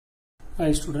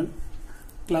Hi student,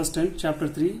 class 10, chapter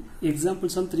 3, example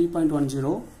sum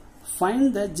 3.10.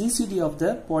 Find the GCD of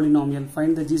the polynomial.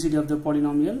 Find the GCD of the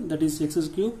polynomial, that is x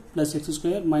cube plus x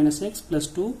square minus x plus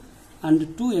 2 and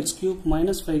 2x cube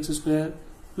minus 5x square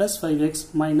plus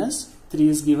 5x minus 3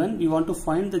 is given. We want to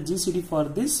find the GCD for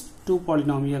this two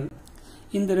polynomial.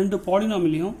 In the two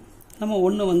polynomial, நம்ம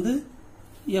ஒன்னு வந்து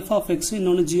f of x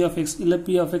இன்னொன்னு g of x இல்ல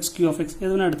p of x q of x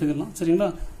எதுனா எடுத்துக்கலாம் சரிங்களா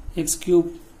x cube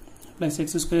plus x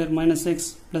square minus x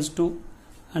plus 2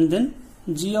 and then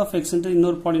g of x என்ற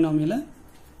இன்னொரு polynomial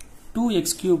 2x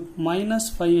cube minus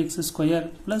 5x square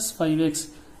plus 5x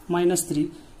minus 3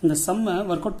 இந்த சம்ம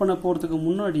work out பண்ண போறதுக்கு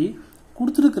முன்னாடி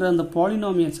கொடுத்திருக்கிற அந்த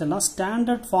polynomials எல்லாம்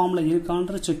ஸ்டாண்டர்ட் ஃபார்ம்ல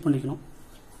இருக்கான்னு செக் பண்ணிக்கணும்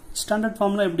ஸ்டாண்டர்ட்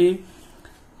ஃபார்ம்ல எப்படி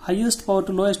highest power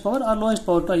to lowest power or lowest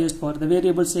power to highest power the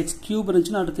variables x cube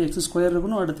இருந்துச்சுனா அடுத்து x square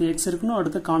இருக்கணும் அடுத்து x இருக்கணும்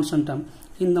அடுத்து constant term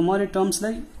இந்த மாதிரி termsல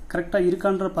கரெக்ட்டா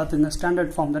இருக்கான்ற பாத்துங்க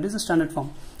standard form that is the standard form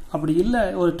அப்படி இல்ல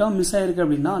ஒரு term மிஸ் ஆயிருக்கு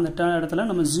அப்படினா அந்த இடத்துல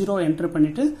நம்ம 0 என்டர்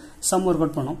பண்ணிட்டு sum work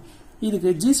out பண்ணோம்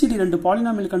இதுக்கு GCD ரெண்டு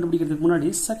பாலினாமியல் கண்டுபிடிக்கிறதுக்கு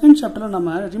முன்னாடி செகண்ட் சாப்டர்ல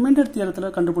நம்ம ரிமைண்டர்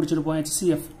தியரத்துல கண்டுபிடிச்சிருப்போம்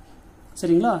HCF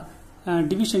சரிங்களா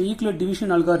டிவிஷன் ஈக்குவல்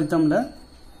டிவிஷன் அல்காரிதம்ல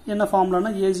என்ன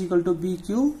ஃபார்முலானா a bq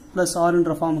 + r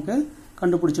என்ற ஃபார்முக்கு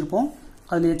கண்டுபிடிச்சிருப்போம்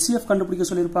அதுல HCF கண்டுபிடிக்க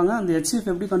சொல்லிருப்பாங்க அந்த HCF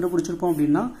எப்படி கண்டுபிடிச்சிருப்போம்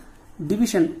அப்படினா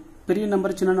டிவிஷன் பெரிய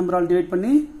நம்பர் சின்ன நம்பரால் டிவைட்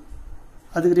பண்ணி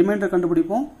அதுக்கு ரிமைண்டர்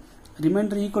கண்டுபிடிப்போம்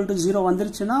ரிமைண்டர் ஈக்குவல் டு 0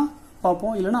 வந்துருச்சுனா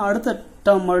பாப்போம் இல்லனா அடுத்த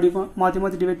டேர்ம் மறுபடியும்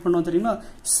மாத்தி டிவைட் பண்ணுவோம் தெரியுமா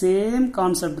சேம்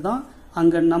கான்செப்ட் தான்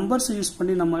அங்க நம்பர்ஸ் யூஸ்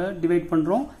பண்ணி நம்ம டிவைட்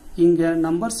பண்றோம் இங்க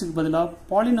நம்பர்ஸ்க்கு பதிலா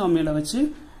பாலினாமியலை வச்சு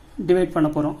டிவைட் பண்ண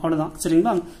போறோம் அவ்வளவுதான்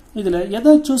சரிங்களா இதுல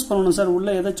எதை சூஸ் பண்ணனும் சார்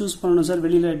உள்ள எதை சூஸ் பண்ணனும் சார்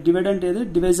வெளியில டிவைடண்ட் எது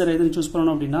டிவைசர் எதுன்னு சூஸ்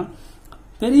பண்ணனும் அப்படினா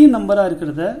பெரிய நம்பரா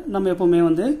இருக்குறத நம்ம எப்பவுமே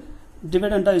வந்து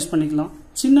டிவைடண்டா யூஸ் பண்ணிக்கலாம்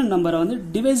சின்ன நம்பரை வந்து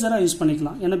டிவைசரா யூஸ்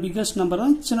பண்ணிக்கலாம் ஏன்னா பிக்கஸ்ட் நம்பர்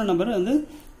தான் சின்ன நம்பரை வந்து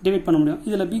டிவைட் பண்ண முடியும்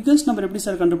இதுல பிக்கஸ்ட் நம்பர் எப்படி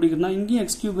சார் கண்டுபிடிக்கிறதுனா இங்க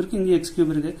x cube இருக்கு இங்க x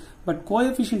cube இருக்கு பட்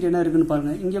கோஎஃபிஷியன்ட் என்ன இருக்குன்னு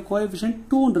பாருங்க இங்க கோஎஃபிஷியன்ட்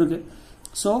 2 ன்னு இருக்கு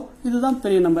சோ இதுதான்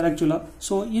பெரிய நம்பர் एक्चुअली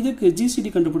சோ இதுக்கு GCD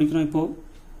கண்டுபிடிக்கிறோம் இப்போ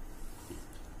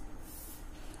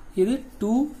இது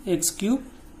 2x cube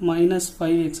minus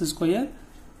 5x square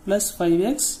plus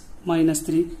 5x minus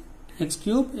 3 x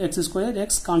cube x square x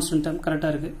constant term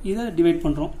கரெக்ட்டா இருக்கு இத டிவைட்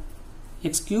பண்றோம்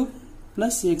x cube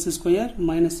plus x square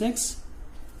minus x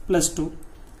plus 2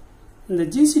 இந்த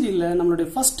GCD ல நம்மளுடைய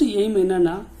ஃபர்ஸ்ட் எய்ம்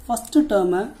என்னன்னா ஃபர்ஸ்ட்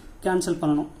டேர்மை கேன்சல்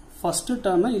பண்ணனும் ஃபர்ஸ்ட்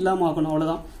டேர்மை இல்லாம ஆக்கணும்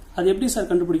அவ்வளவுதான் அது எப்படி சார்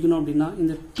கண்டுபிடிக்கணும் அப்படினா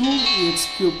இந்த 2x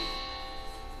cube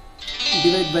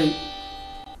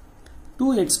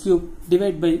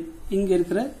divide by இங்க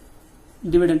இருக்கிற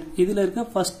டிவிடெண்ட் இதுல இருக்க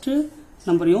ஃபர்ஸ்ட்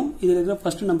நம்பரையும் இதுல இருக்கிற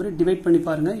ஃபர்ஸ்ட் நம்பரை டிவைட் பண்ணி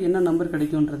பாருங்க என்ன நம்பர்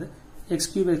கிடைக்கும்ன்றது x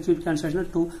cube கேன்சல்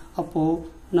 2 அப்போ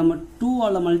நம்ம 2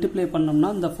 ஆல மல்டிப்ளை பண்ணோம்னா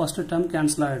இந்த ஃபர்ஸ்ட் டேர்ம்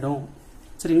கேன்சல் ஆயிடும்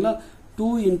சரிங்களா 2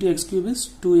 into x cube is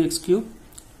 2x cube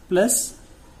plus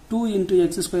 2 into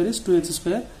x square is 2x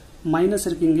square minus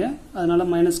இருக்கீங்க அதனால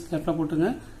மைனஸ் கேப்ல போட்டுங்க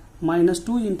minus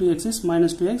 2 into x is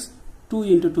minus 2x 2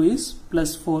 into 2 is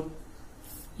plus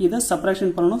 4 இத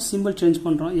சப்ட்ராக்ஷன் பண்ணனும் சிம்பல் சேஞ்ச்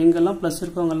பண்றோம் எங்கெல்லாம் பிளஸ்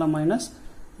இருக்கோ அங்கெல்லாம்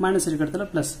மைனஸ் இருக்க இடத்துல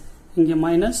பிளஸ் இங்க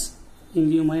மைனஸ்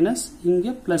இங்கேயும் மைனஸ்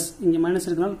இங்க பிளஸ் இங்க மைனஸ்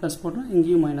இருக்கனால பிளஸ் போடுறோம்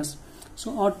இங்கேயும் மைனஸ் சோ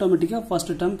ஆட்டோமேட்டிக்கா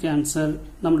ஃபர்ஸ்ட் டேர்ம் கேன்சல்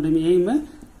நம்மளுடைய எய்ம்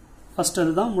ஃபர்ஸ்ட்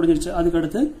அதுதான் முடிஞ்சிருச்சு அதுக்கு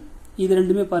அடுத்து இது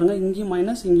ரெண்டுமே பாருங்க இங்கேயும்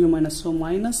minus so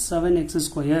minus 7x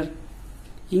square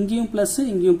இங்கேயும் பிளஸ்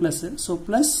சோ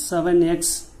பிளஸ் 7x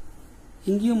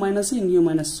இங்கேயும்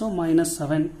மைனஸ் சோ மைனஸ்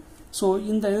 7 சோ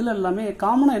இந்த இதுல எல்லாமே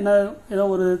காமனா என்ன ஏதோ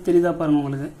ஒரு தெரியுதா பாருங்க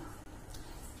உங்களுக்கு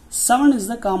 7 is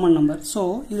the common number so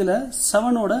இதுல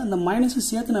 7 ஓட இந்த மைனஸ்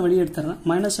சேர்த்து நான் வெளிய எடுத்துறேன்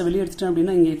மைனஸ் வெளிய எடுத்துட்டேன்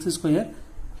அப்படினா இங்க x ஸ்கொயர்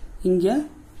இங்க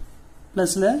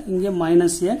பிளஸ்ல இங்க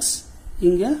மைனஸ் x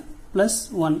இங்க பிளஸ்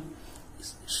 1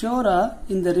 ஷூரா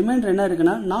இந்த ரிமைண்டர் என்ன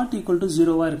இருக்குனா not equal to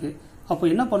 0 இருக்கு அப்போ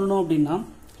என்ன பண்ணனும் அப்படினா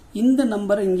இந்த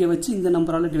நம்பரை இங்க வச்சு இந்த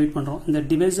நம்பரால டிவைட் பண்றோம் இந்த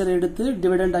டிவைசர் எடுத்து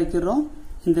டிவிடெண்ட் ஆக்கிரோம்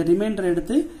இந்த ரிமைண்டர்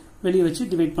எடுத்து வெளிய வச்சு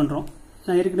டிவைட் பண்றோம்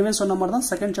நான் ஏற்கனவே சொன்ன மாதிரி தான்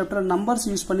செகண்ட் சாப்டர் நம்பர்ஸ்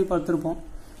யூஸ் பண்ணி பார்த்திருப்போம்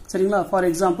சரிங்களா ஃபார்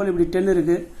எக்ஸாம்பிள் இப்படி 10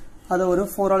 இருக்கு அத ஒரு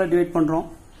 4 ஆல டிவைட் பண்றோம்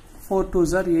 4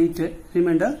 2s are 8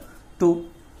 ரிமைண்டர் 2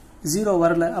 0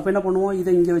 வரல அப்ப என்ன பண்ணுவோம்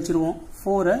இத இங்க வச்சிருவோம்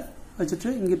 4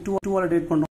 வச்சிட்டு இங்க 2 ஆல டிவைட்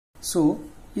பண்றோம் சோ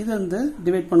இத வந்து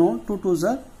டிவைட் பண்ணுவோம் 2 2s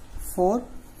are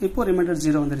 4 இப்போ ரிமைண்டர்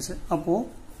 0 வந்துருச்சு அப்போ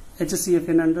HCF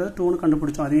என்னன்றது 2 னு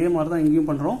கண்டுபிடிச்சோம் அதே மாதிரி தான் இங்கேயும்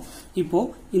பண்றோம் இப்போ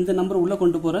இந்த நம்பர் உள்ள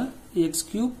கொண்டு போற x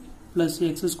cube plus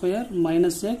x square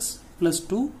minus x plus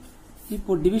 2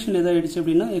 இப்போ டிவிஷன் எதா ஆயிடுச்சு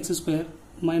அப்படினா x square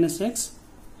minus x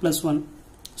plus 1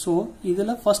 so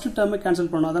இதல ஃபர்ஸ்ட் டேர்மை கேன்சல்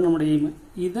பண்ணனும் அதான் நம்மளுடைய எய்ம்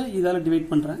இதால டிவைட்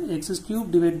பண்றேன் x cube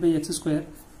divide by x square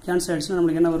cancel ஆயிடுச்சுனா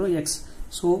நமக்கு என்ன வரும் x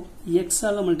சோ x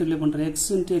ஆல மல்டிப்ளை பண்றேன் x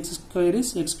into x square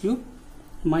is x cube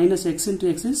minus x into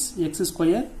x is x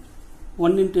square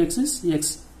 1 into x is x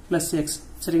plus x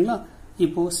சரிங்களா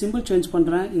இப்போ simple change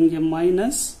பண்றேன் இங்க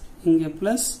minus இங்க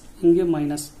பிளஸ் இங்க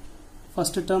மைனஸ்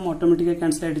ஃபர்ஸ்ட் டேர்ம் ஆட்டோமேட்டிக்கா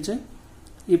cancel ஆயிடுச்சு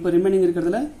இப்போ ரிமைனிங்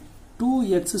இருக்குறதுல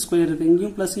 2x ஸ்கொயர் இருக்கு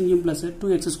இங்கேயும் பிளஸ்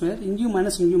 2x ஸ்கொயர் இங்கேயும்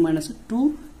minus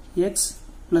 2x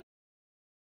plus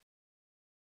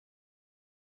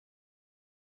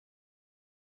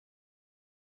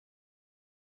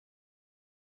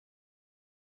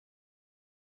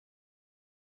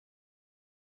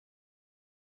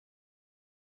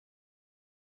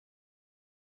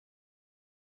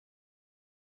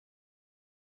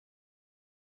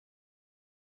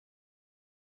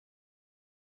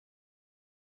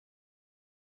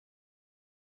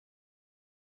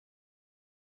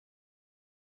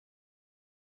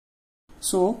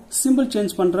So symbol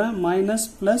change பண்றேன் minus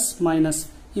plus minus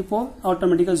இப்போ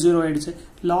ஆட்டோமேட்டிக்கா 0 ஆயிடுச்சு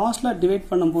லாஸ்ட்ல டிவைட்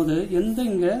பண்ணும்போது எந்த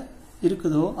இங்க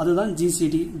இருக்குதோ அதுதான்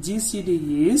GCD GCD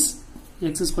is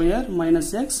x square minus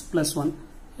x plus 1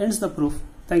 ends the proof.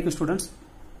 Thank you students.